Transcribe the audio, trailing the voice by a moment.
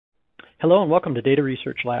Hello and welcome to Data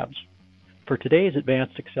Research Labs. For today's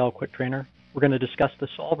Advanced Excel Quick Trainer, we're going to discuss the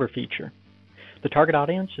Solver feature. The target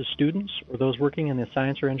audience is students or those working in the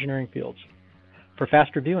science or engineering fields. For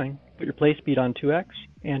faster viewing, put your play speed on 2x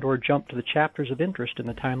and or jump to the chapters of interest in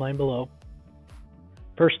the timeline below.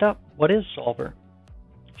 First up, what is Solver?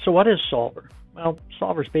 So what is Solver? Well,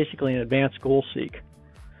 Solver is basically an advanced goal seek.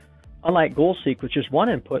 Unlike goal seek with just one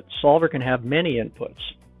input, Solver can have many inputs.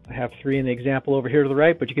 I have 3 in the example over here to the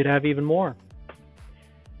right, but you could have even more.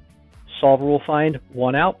 Solver will find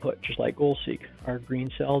one output, just like goal seek, our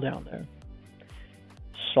green cell down there.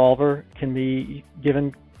 Solver can be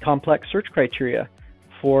given complex search criteria.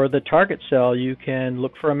 For the target cell, you can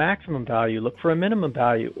look for a maximum value, look for a minimum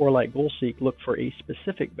value, or like goal seek, look for a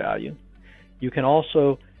specific value. You can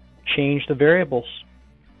also change the variables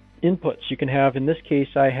inputs. You can have, in this case,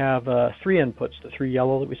 I have 3 inputs, the 3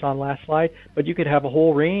 yellow that we saw on the last slide, but you could have a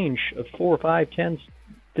whole range of 4, 5, 10,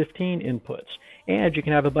 15 inputs. And you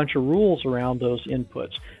can have a bunch of rules around those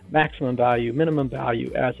inputs, maximum value, minimum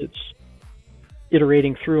value, as it's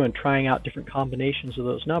iterating through and trying out different combinations of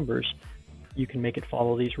those numbers. You can make it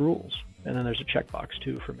follow these rules. And then there's a checkbox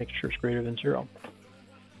too for making sure it's greater than 0.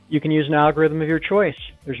 You can use an algorithm of your choice.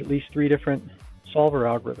 There's at least 3 different Solver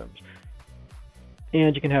algorithms.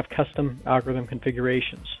 And you can have custom algorithm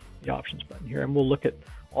configurations, the options button here, and we'll look at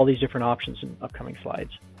all these different options in upcoming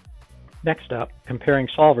slides. Next up, comparing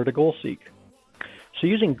Solver to goal seek. So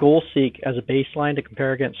using goal seek as a baseline to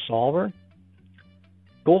compare against Solver,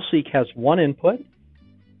 goal seek has 1 input,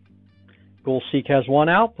 goal seek has 1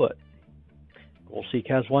 output, goal seek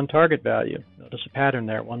has 1 target value. Notice a pattern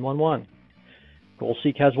there, 1, 1, 1. Goal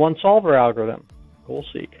seek has 1 Solver algorithm, goal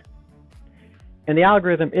seek. And the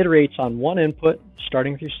algorithm iterates on 1 input,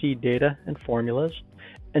 starting with your seed data and formulas,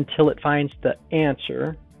 until it finds the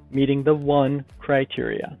answer meeting the 1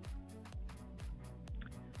 criteria.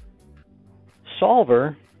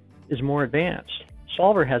 Solver is more advanced.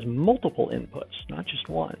 Solver has multiple inputs, not just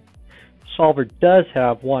 1. Solver does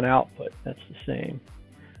have 1 output, that's the same.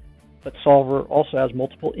 But Solver also has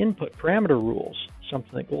multiple input parameter rules,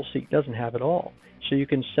 something that goal seek doesn't have at all. So you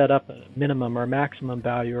can set up a minimum or maximum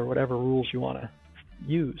value or whatever rules you want to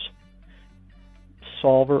use.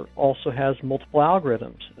 Solver also has multiple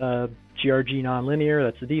algorithms, GRG nonlinear,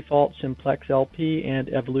 that's the default, simplex LP, and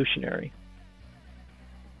evolutionary.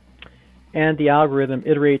 And the algorithm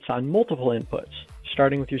iterates on multiple inputs,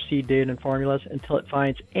 starting with your seed data and formulas until it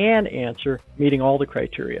finds an answer meeting all the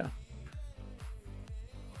criteria.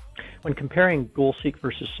 When comparing goal seek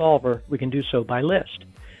versus Solver, we can do so by list.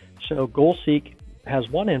 So goal seek has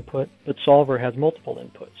 1 input, but Solver has multiple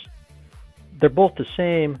inputs. They're both the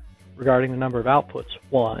same regarding the number of outputs,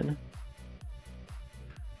 1,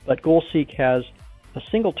 but goal seek has a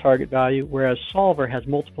single target value, whereas Solver has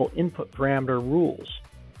multiple input parameter rules.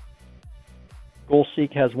 Goal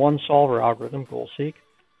seek has 1 Solver algorithm, goal seek,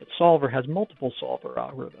 but Solver has multiple Solver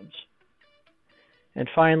algorithms. And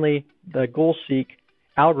finally, the goal seek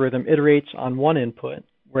algorithm iterates on 1 input,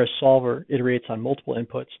 whereas Solver iterates on multiple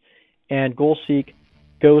inputs, and goal seek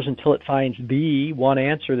goes until it finds the 1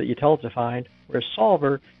 answer that you tell it to find, whereas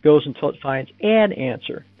Solver goes until it finds an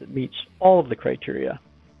answer that meets all of the criteria,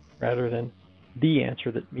 rather than the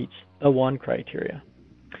answer that meets the 1 criteria.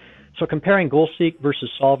 So comparing goal seek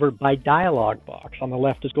versus Solver by dialog box. On the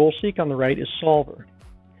left is goal seek, on the right is Solver.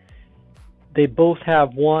 They both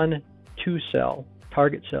have 1 2-cell,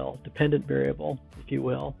 target cell, dependent variable, if you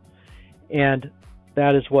will, and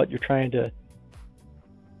that is what you're trying to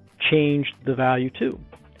change the value to.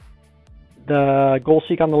 The goal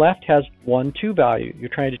seek on the left has 1 2 value. You're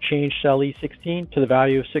trying to change cell E16 to the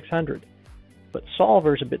value of 600. But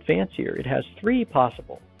Solver is a bit fancier. It has 3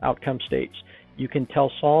 possible outcome states. You can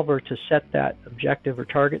tell Solver to set that objective or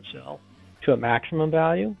target cell to a maximum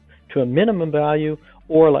value, to a minimum value,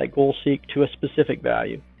 or like goal seek to a specific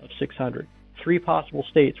value of 600. 3 possible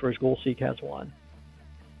states, whereas goal seek has 1.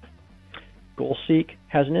 Goal seek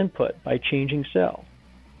has an input by changing cell.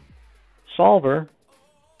 Solver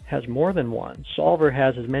has more than 1. Solver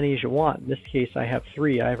has as many as you want. In this case, I have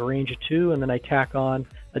 3. I have a range of 2, and then I tack on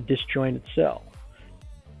a disjointed cell.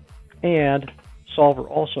 And Solver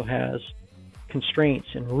also has constraints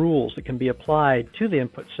and rules that can be applied to the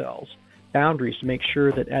input cells, boundaries to make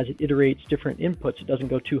sure that as it iterates different inputs, it doesn't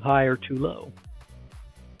go too high or too low.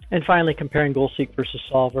 And finally, comparing goal seek versus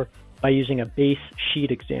Solver by using a base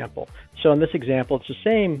sheet example. So in this example, it's the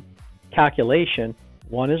same calculation.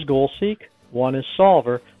 1 is goal seek, 1 is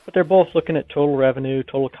Solver, but they're both looking at total revenue,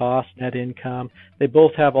 total cost, net income. They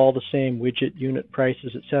both have all the same widget, unit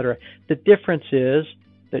prices, etc. The difference is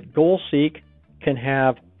that goal seek can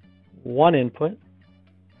have 1 input,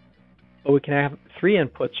 but we can have 3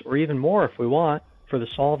 inputs or even more if we want for the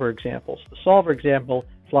solver examples. The solver example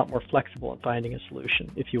is a lot more flexible in finding a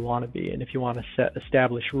solution if you want to be and if you want to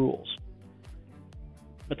establish rules.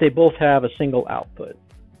 But they both have a single output,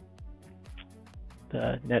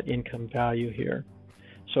 the net income value here.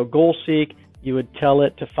 So goal seek, you would tell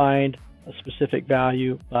it to find a specific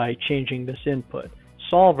value by changing this input.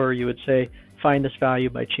 Solver, you would say find this value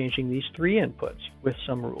by changing these 3 inputs with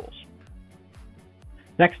some rules.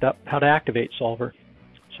 Next up, how to activate solver.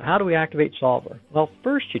 So how do we activate solver? Well,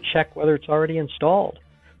 first you check whether it's already installed.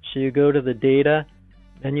 So you go to the data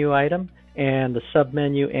menu item and the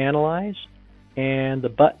submenu analyze and the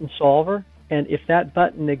button solver, and if that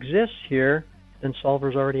button exists here, then solver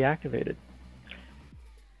is already activated.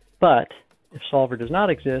 But if solver does not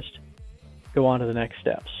exist, go on to the next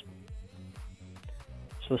steps.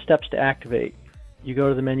 So the steps to activate, you go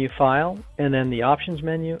to the menu file and then the options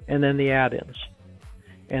menu and then the add-ins,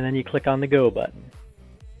 and then you click on the go button,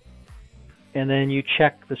 and then you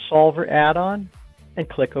check the solver add-on and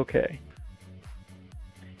click OK.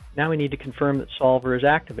 Now we need to confirm that solver is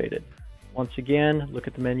activated. Once again, look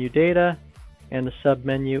at the menu data and the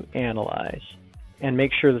submenu analyze and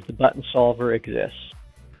make sure that the button solver exists.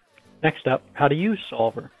 Next up, how to use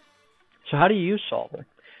solver. So how do you use solver?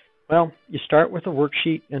 Well, you start with a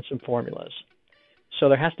worksheet and some formulas. So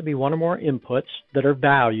there has to be one or more inputs that are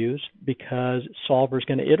values, because solver is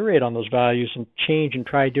going to iterate on those values and change and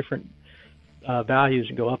try different values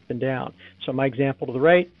and go up and down. So my example to the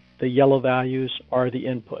right, the yellow values are the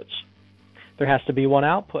inputs. There has to be one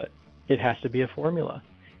output. It has to be a formula,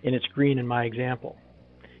 and it's green in my example.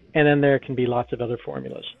 And then there can be lots of other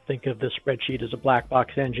formulas. Think of this spreadsheet as a black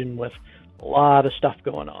box engine with a lot of stuff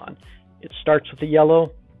going on. It starts with the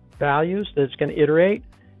yellow values that it's going to iterate.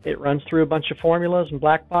 It runs through a bunch of formulas and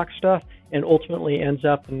black box stuff and ultimately ends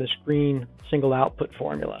up in this green single output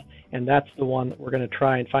formula. And that's the one that we're going to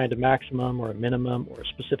try and find a maximum or a minimum or a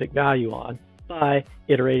specific value on by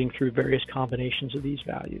iterating through various combinations of these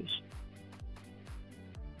values.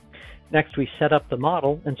 Next, we set up the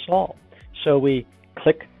model and solve. So we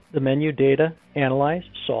click the menu data, analyze,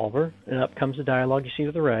 solver, and up comes the dialog you see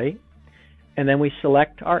to the right. And then we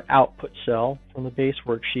select our output cell from the base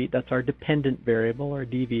worksheet. That's our dependent variable, or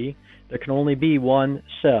DV. There can only be one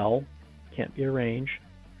cell, can't be a range.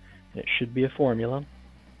 It should be a formula.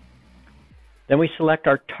 Then we select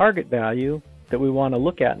our target value that we want to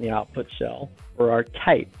look at in the output cell, or our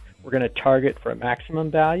type. We're going to target for a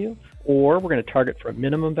maximum value, or we're going to target for a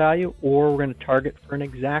minimum value, or we're going to target for an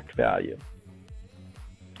exact value.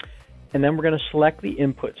 And then we're going to select the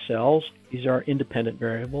input cells. These are independent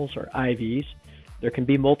variables, or IVs. There can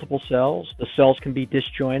be multiple cells. The cells can be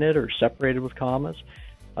disjointed or separated with commas.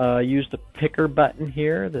 Use the picker button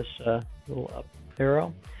here, this little up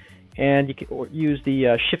arrow. And you can use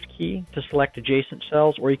the shift key to select adjacent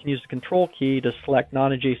cells, or you can use the control key to select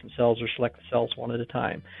non-adjacent cells or select the cells one at a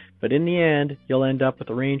time. But in the end, you'll end up with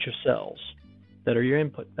a range of cells that are your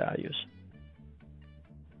input values.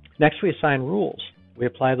 Next, we assign rules. We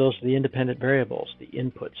apply those to the independent variables, the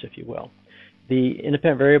inputs, if you will. The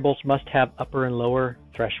independent variables must have upper and lower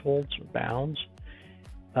thresholds or bounds.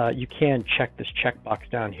 You can check this checkbox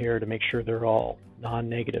down here to make sure they're all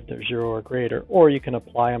non-negative, they're 0 or greater, or you can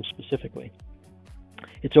apply them specifically.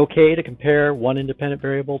 It's okay to compare one independent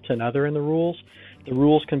variable to another in the rules. The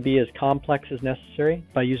rules can be as complex as necessary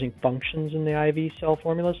by using functions in the IV cell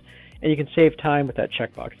formulas, and you can save time with that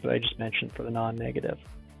checkbox that I just mentioned for the non-negative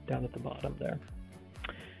down at the bottom there.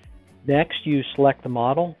 Next, you select the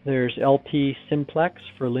model. There's LP simplex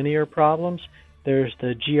for linear problems. There's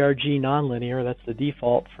the GRG nonlinear, that's the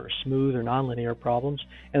default for smooth or nonlinear problems.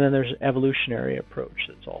 And then there's an evolutionary approach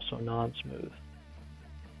that's also non-smooth.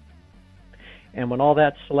 And when all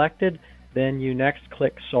that's selected, then you next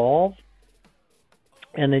click Solve,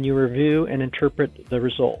 and then you review and interpret the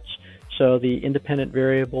results. So the independent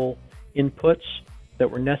variable inputs that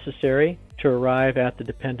were necessary to arrive at the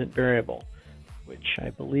dependent variable, which I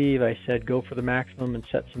believe I said go for the maximum and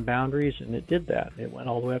set some boundaries, and it did that. It went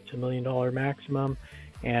all the way up to $1 million maximum,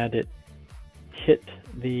 and it hit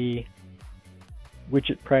the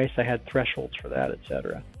widget price. I had thresholds for that,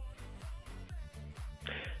 etc.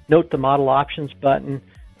 Note the model options button.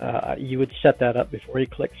 You would set that up before you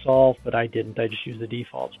click solve, but I didn't. I just used the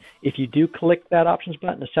defaults. If you do click that options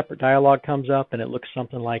button, a separate dialog comes up, and it looks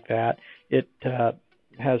something like that. It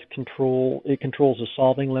controls the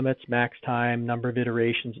solving limits, max time, number of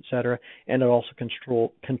iterations, etc., and it also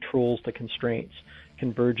controls the constraints,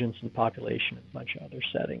 convergence and population, and a bunch of other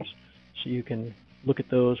settings. So you can look at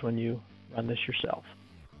those when you run this yourself.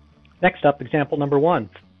 Next up, example number 1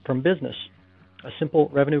 from business, a simple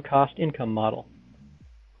revenue cost income model.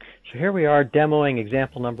 So here we are demoing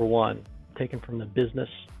example number 1, taken from the business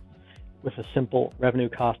with a simple revenue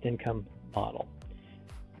cost income model.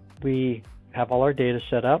 We have all our data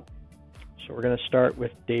set up. So we're going to start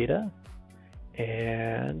with data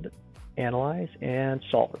and analyze and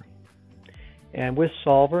solver. And with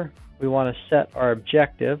solver, we want to set our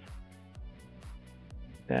objective.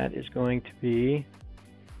 That is going to be,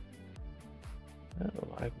 oh,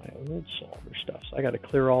 I have my old solver stuff, so I got to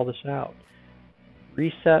clear all this out.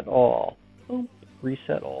 Reset all. Oh,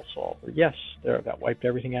 reset all solver. Yes, there, that wiped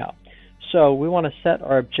everything out. So we want to set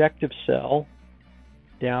our objective cell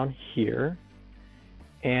down here,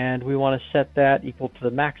 and we want to set that equal to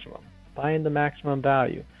the maximum. Find the maximum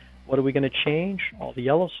value. What are we going to change? All the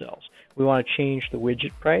yellow cells. We want to change the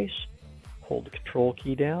widget price. Hold the control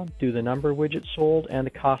key down, do the number of widgets sold, and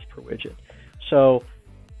the cost per widget. So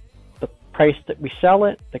the price that we sell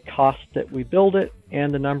it, the cost that we build it,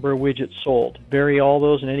 and the number of widgets sold. Vary all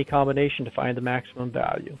those in any combination to find the maximum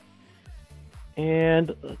value.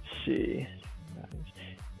 And let's see.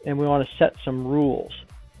 And we want to set some rules.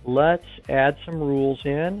 Let's add some rules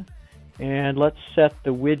in, and let's set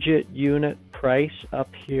the widget unit price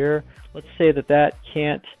up here. Let's say that that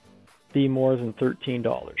can't be more than $13.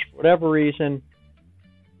 For whatever reason,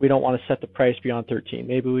 we don't want to set the price beyond 13.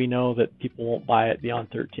 Maybe we know that people won't buy it beyond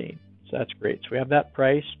 13. So that's great. So we have that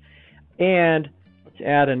price. And let's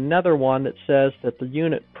add another one that says that the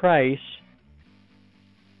unit price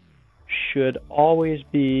should always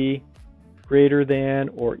be greater than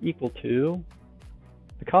or equal to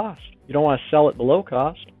the cost. You don't want to sell it below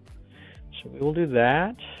cost. So we will do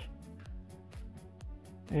that.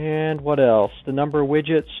 And what else? The number of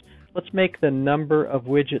widgets. Let's make the number of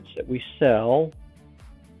widgets that we sell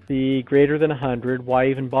be greater than 100. Why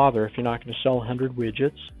even bother if you're not going to sell 100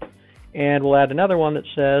 widgets? And we'll add another one that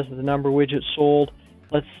says the number of widgets sold.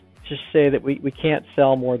 Let's just say that we can't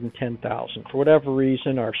sell more than 10,000. For whatever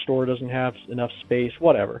reason, our store doesn't have enough space,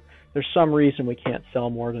 whatever. There's some reason we can't sell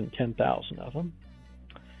more than 10,000 of them.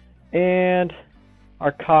 And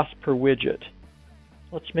our cost per widget.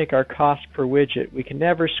 Let's make our cost per widget. We can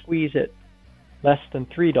never squeeze it less than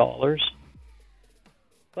 $3,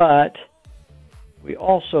 but we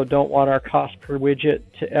also don't want our cost per widget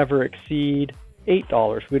to ever exceed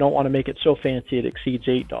 $8. We don't want to make it so fancy it exceeds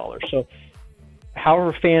 $8. So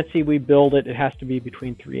however fancy we build it, it has to be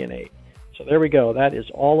between 3 and 8. So there we go. That is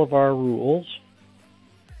all of our rules.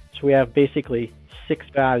 So we have basically 6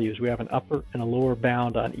 values. We have an upper and a lower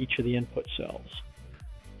bound on each of the input cells.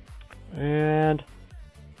 And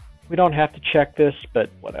we don't have to check this, but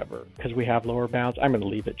whatever, because we have lower bounds. I'm going to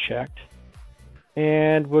leave it checked.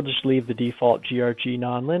 And we'll just leave the default GRG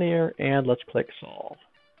nonlinear, and let's click solve.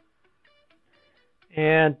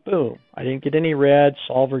 And boom, I didn't get any red.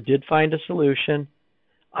 Solver did find a solution.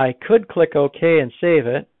 I could click OK and save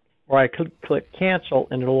it, or I could click cancel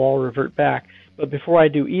and it'll all revert back. But before I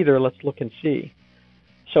do either, let's look and see.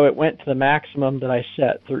 So it went to the maximum that I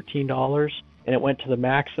set, $13, and it went to the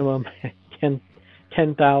maximum,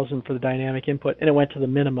 10,000 for the dynamic input, and it went to the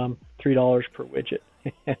minimum, $3 per widget.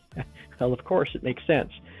 Well, of course, it makes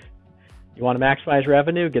sense. You want to maximize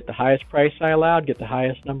revenue, get the highest price I allowed, get the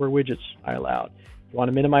highest number of widgets I allowed. You want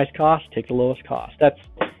to minimize cost, take the lowest cost.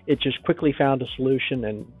 It just quickly found a solution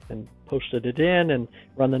and posted it in and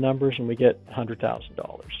run the numbers, and we get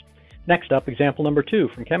 $100,000. Next up, example number 2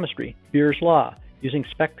 from chemistry, Beer's Law, using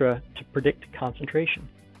Spectra to predict concentration.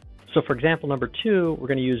 So for example number 2, we're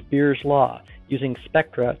going to use Beer's Law, using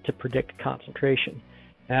Spectra to predict concentration.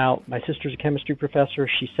 Now, my sister's a chemistry professor.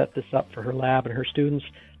 She set this up for her lab and her students.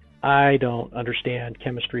 I don't understand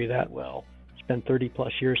chemistry that well. It's been 30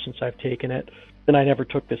 plus years since I've taken it, and I never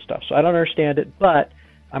took this stuff. So I don't understand it, but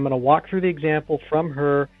I'm going to walk through the example from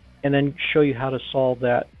her and then show you how to solve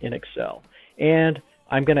that in Excel. And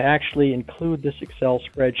I'm going to actually include this Excel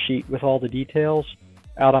spreadsheet with all the details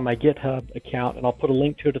out on my GitHub account, and I'll put a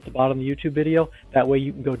link to it at the bottom of the YouTube video. That way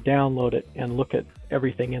you can go download it and look at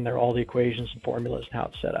everything in there, all the equations and formulas and how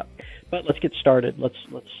it's set up. But let's get started. Let's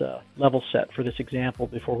level set for this example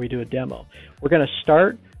before we do a demo. We're going to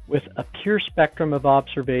start with a pure spectrum of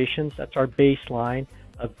observations. That's our baseline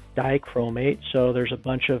of dichromate. So there's a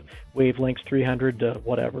bunch of wavelengths, 300 to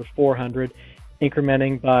whatever, 400,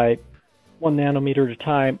 incrementing by 1 nanometer at a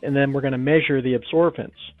time, and then we're going to measure the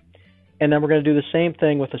absorbance. And then we're going to do the same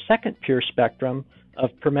thing with a second pure spectrum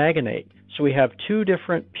of permanganate. So we have 2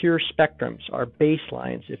 different pure spectrums, our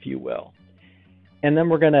baselines, if you will. And then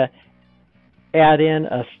we're going to add in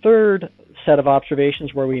a third set of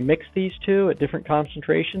observations where we mix these 2 at different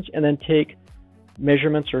concentrations and then take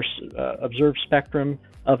measurements or observed spectrum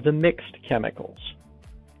of the mixed chemicals.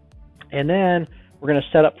 And then we're going to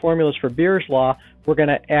set up formulas for Beer's law. We're going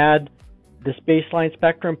to add this baseline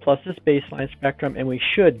spectrum plus this baseline spectrum, and we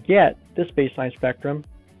should get this baseline spectrum.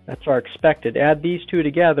 That's our expected. Add these two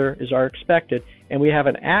together is our expected, and we have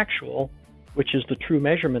an actual, which is the true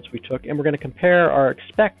measurements we took, and we're going to compare our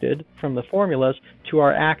expected from the formulas to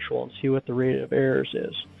our actual and see what the rate of errors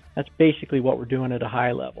is. That's basically what we're doing at a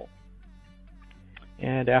high level.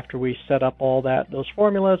 And after we set up all those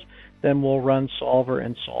formulas, then we'll run solver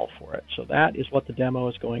and solve for it. So that is what the demo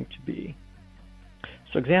is going to be.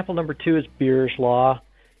 So example number 2 is Beer's law,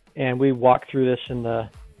 and we walked through this in the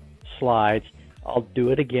slides. I'll do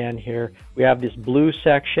it again here. We have this blue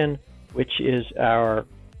section, which is our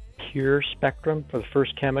pure spectrum for the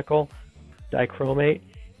first chemical, dichromate,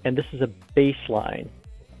 and this is a baseline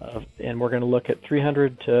and we're going to look at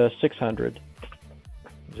 300 to 600.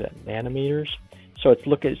 Is that nanometers? So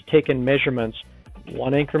it's taking measurements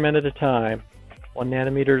 1 increment at a time, 1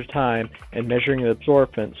 nanometer at a time, and measuring the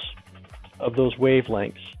absorbance of those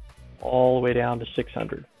wavelengths all the way down to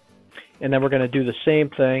 600. And then we're going to do the same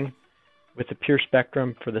thing with the pure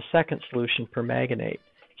spectrum for the second solution, permanganate.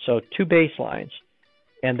 So 2 baselines.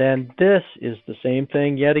 And then this is the same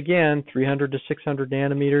thing yet again, 300 to 600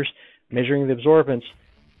 nanometers, measuring the absorbance.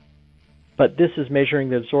 But this is measuring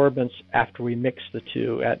the absorbance after we mix the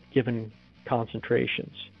two at given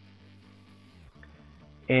concentrations.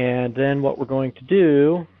 And then what we're going to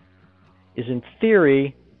do is, in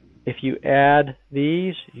theory, if you add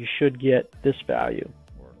these, you should get this value,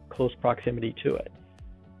 or close proximity to it.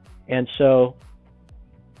 And so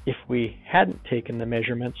if we hadn't taken the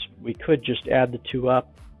measurements, we could just add the 2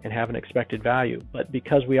 up and have an expected value. But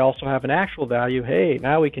because we also have an actual value, hey,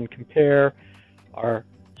 now we can compare our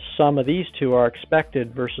sum of these two, our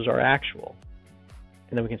expected versus our actual.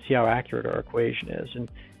 And then we can see how accurate our equation is. And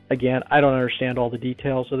again, I don't understand all the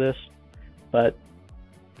details of this, but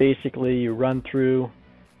basically you run through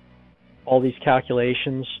all these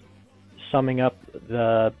calculations, summing up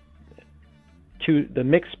the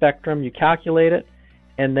mixed spectrum, you calculate it,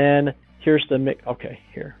 and then here's the mix. Okay,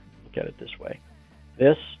 here, look at it this way.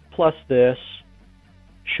 This plus this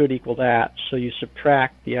should equal that, so you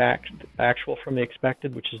subtract the actual from the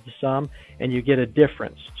expected, which is the sum, and you get a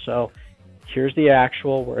difference. So here's the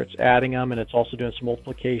actual where it's adding them, and it's also doing some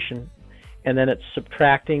multiplication, and then it's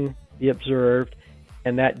subtracting the observed,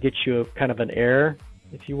 and that gets you kind of an error,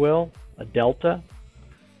 if you will, a delta,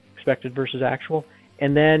 expected versus actual.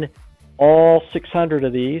 And then all 600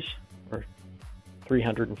 of these, or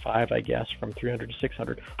 305 I guess, from 300 to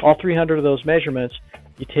 600, all 300 of those measurements,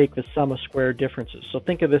 you take the sum of square differences. So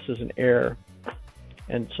think of this as an error,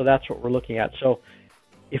 and so that's what we're looking at. So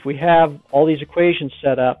if we have all these equations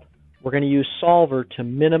set up, we're going to use solver to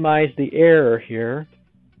minimize the error here,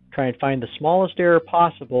 try and find the smallest error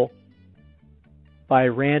possible by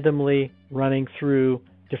randomly running through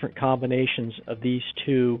different combinations of these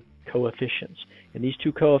 2 coefficients. And these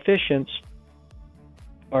 2 coefficients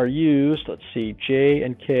are used, let's see, J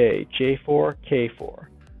and K, J4, K4,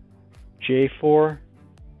 J4,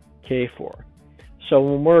 K4. So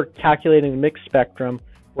when we're calculating the mixed spectrum,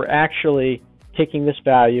 we're actually taking this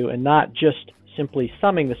value and not just simply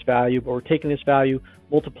summing this value, but we're taking this value,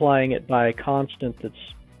 multiplying it by a constant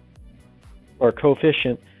or a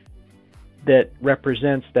coefficient that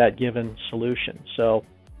represents that given solution. So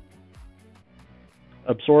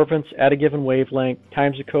absorbance at a given wavelength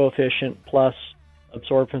times the coefficient plus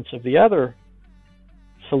absorbance of the other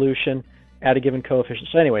solution at a given coefficient.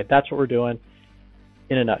 So anyway, that's what we're doing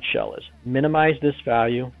in a nutshell, is minimize this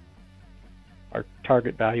value, our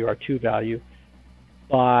target value, our 2 value,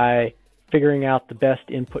 by figuring out the best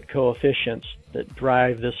input coefficients that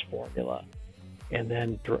drive this formula, and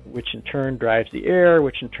then which in turn drives the error,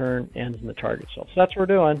 which in turn ends in the target cell. So that's what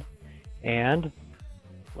we're doing, and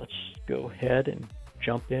let's go ahead and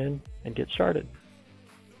jump in and get started.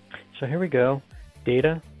 So here we go,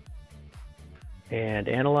 data and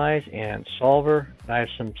analyze and solver. I have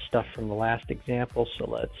some stuff from the last example, so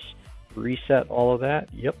let's reset all of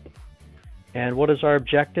that. Yep. And what is our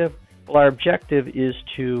objective? Well, our objective is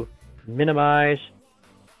to minimize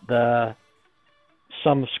the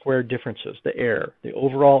sum of squared differences, the error, the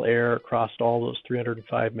overall error across all those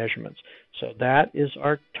 305 measurements. So that is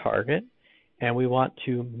our target, and we want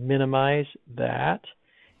to minimize that,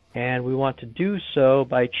 and we want to do so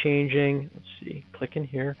by changing, let's see, click in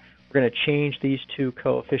here, we're going to change these 2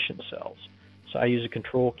 coefficient cells. So I use a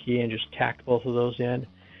control key and just tacked both of those in.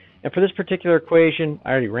 And for this particular equation,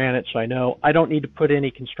 I already ran it, so I know I don't need to put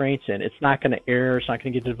any constraints in. It's not going to error, it's not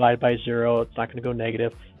going to get divided by 0, it's not going to go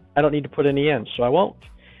negative. I don't need to put any in, so I won't.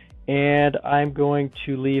 And I'm going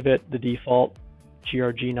to leave it the default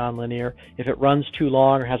GRG nonlinear. If it runs too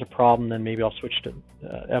long or has a problem, then maybe I'll switch to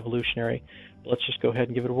evolutionary. But let's just go ahead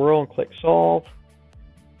and give it a whirl and click solve.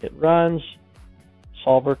 It runs.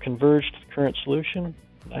 Solver converged to the current solution.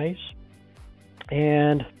 Nice.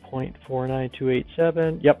 And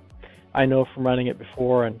 0.49287. Yep, I know from running it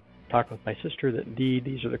before and talking with my sister that indeed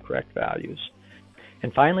these are the correct values.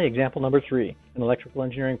 And finally, example number 3, an electrical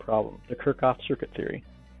engineering problem, the Kirchhoff circuit theory.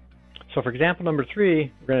 So for example number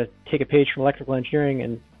 3, we're going to take a page from electrical engineering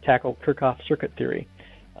and tackle Kirchhoff circuit theory.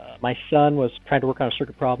 My son was trying to work on a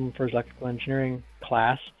circuit problem for his electrical engineering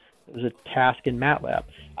class. It was a task in MATLAB.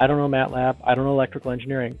 I don't know MATLAB, I don't know electrical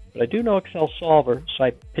engineering, but I do know Excel Solver, so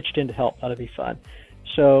I pitched in to help. Thought it'd be fun.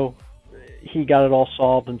 So he got it all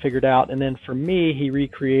solved and figured out, and then for me, he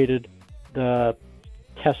recreated the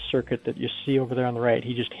test circuit that you see over there on the right.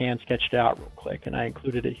 He just hand sketched it out real quick, and I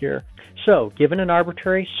included it here. So, given an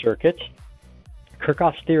arbitrary circuit,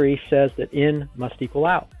 Kirchhoff's theory says that in must equal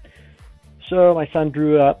out. So my son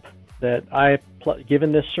drew up that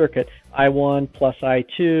given this circuit, I1 plus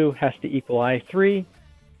I2 has to equal I3.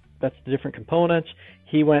 That's the different components.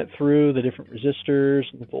 He went through the different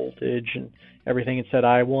resistors and the voltage and everything and said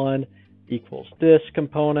I1 equals this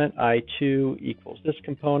component, I2 equals this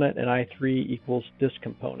component, and I3 equals this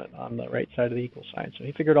component on the right side of the equal sign. So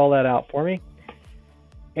he figured all that out for me.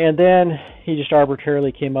 And then he just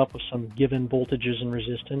arbitrarily came up with some given voltages and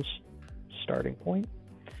resistance starting point.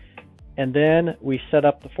 And then we set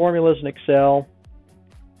up the formulas in Excel.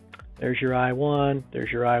 There's your I1,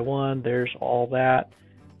 there's your I1, there's all that.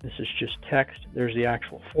 This is just text. There's the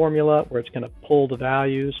actual formula where it's going to pull the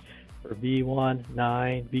values for V1,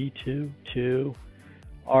 9, V2, 2,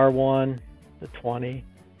 R1, the 20,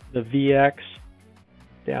 the VX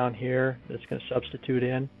down here that's going to substitute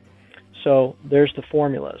in. So there's the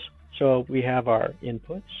formulas. So we have our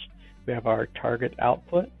inputs, we have our target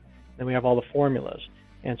output, then we have all the formulas.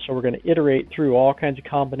 And so we're going to iterate through all kinds of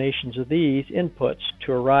combinations of these inputs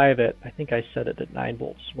to arrive at, I think I set it at 9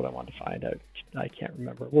 volts is what I want to find out. I can't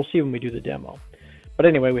remember. We'll see when we do the demo. But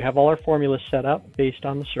anyway, we have all our formulas set up based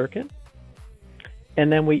on the circuit.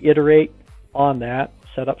 And then we iterate on that,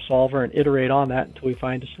 set up solver and iterate on that until we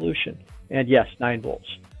find a solution. And yes, 9 volts.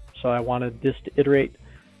 So I wanted this to iterate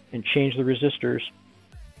and change the resistors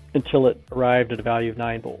until it arrived at a value of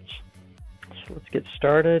 9 volts. So let's get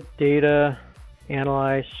started. Data,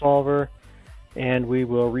 analyze, solver, and we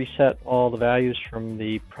will reset all the values from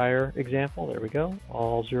the prior example. There we go,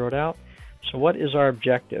 all zeroed out. So what is our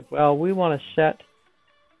objective? Well, we want to set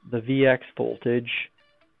the VX voltage,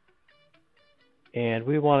 and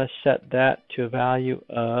we want to set that to a value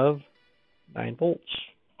of 9 volts,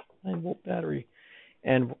 9 volt battery.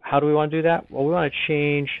 And how do we want to do that? Well, we want to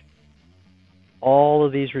change all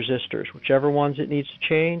of these resistors. Whichever ones it needs to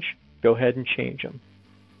change, go ahead and change them.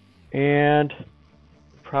 And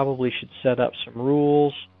probably should set up some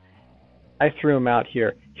rules. I threw them out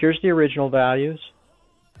here. Here's the original values.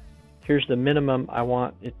 Here's the minimum I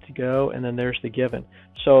want it to go, and then there's the given.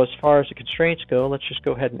 So as far as the constraints go, let's just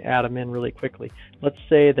go ahead and add them in really quickly. Let's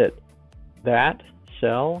say that that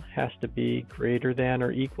cell has to be greater than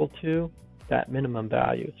or equal to that minimum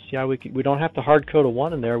value. See how we don't have to hard code a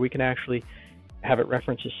 1 in there. We can actually have it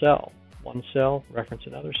reference a cell. One cell, reference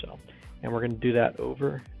another cell. And we're going to do that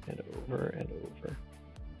over and over and over.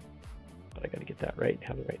 But I got to get that right and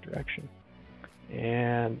have the right direction.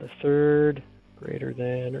 And the third, greater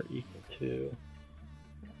than or equal to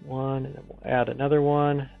 1, and then we'll add another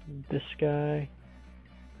one, this guy,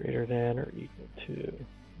 greater than or equal to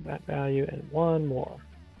that value, and one more.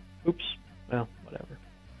 Oops, well, whatever.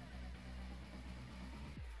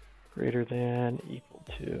 Greater than, equal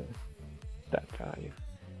to that value.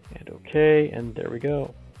 And OK, and there we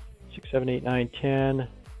go. 6, 7, 8, 9, 10.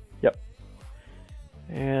 Yep.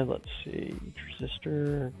 And let's see, each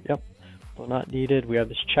resistor. Yep. Well, not needed. We have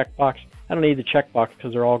this checkbox. I don't need the checkbox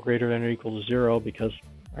because they're all greater than or equal to 0 because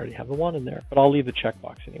I already have the 1 in there. But I'll leave the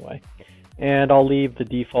checkbox anyway. And I'll leave the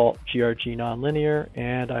default GRG nonlinear,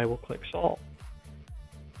 and I will click solve.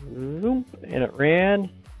 And it ran.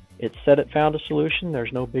 It said it found a solution.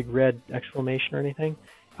 There's no big red exclamation or anything.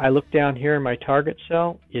 I look down here in my target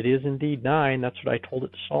cell. It is indeed 9. That's what I told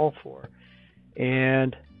it to solve for.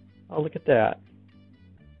 And oh, look at that.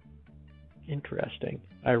 Interesting.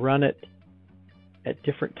 I run it at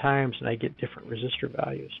different times and I get different resistor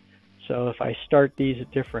values. So if I start these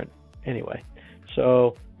at different, anyway.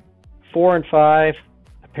 So 4 and 5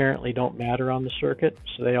 apparently don't matter on the circuit,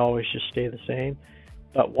 so they always just stay the same.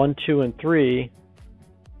 But 1, 2, and 3,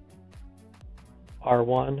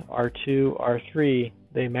 R1, R2, R3,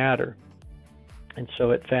 they matter. And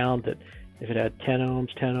so it found that if it had 10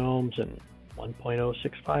 ohms, 10 ohms, and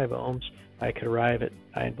 1.065 ohms, I could arrive at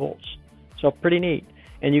 9 volts. So pretty neat.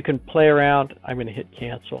 And you can play around. I'm going to hit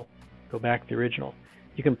cancel, go back to the original.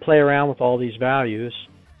 You can play around with all these values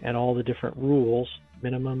and all the different rules,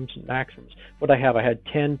 minimums and maximums. What I had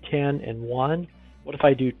 10, 10, and 1. What if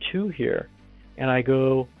I do 2 here, and I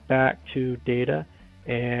go back to data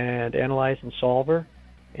and analyze and solver,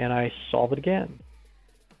 and I solve it again?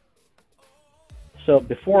 So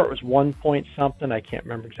before it was 1 point something, I can't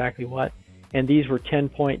remember exactly what, and these were 10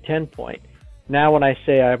 point, 10 point. Now when I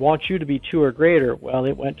say I want you to be 2 or greater, well,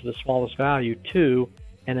 it went to the smallest value, 2,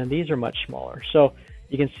 and then these are much smaller. So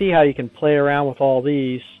you can see how you can play around with all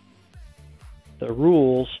these, the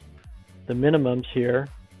rules, the minimums here,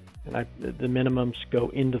 and the minimums go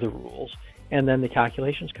into the rules, and then the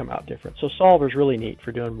calculations come out different. So Solver is really neat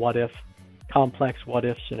for doing what-if, complex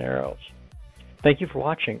what-if scenarios. Thank you for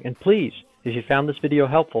watching, and please, if you found this video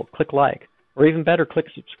helpful, click like, or even better, click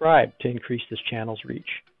subscribe to increase this channel's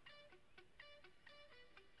reach.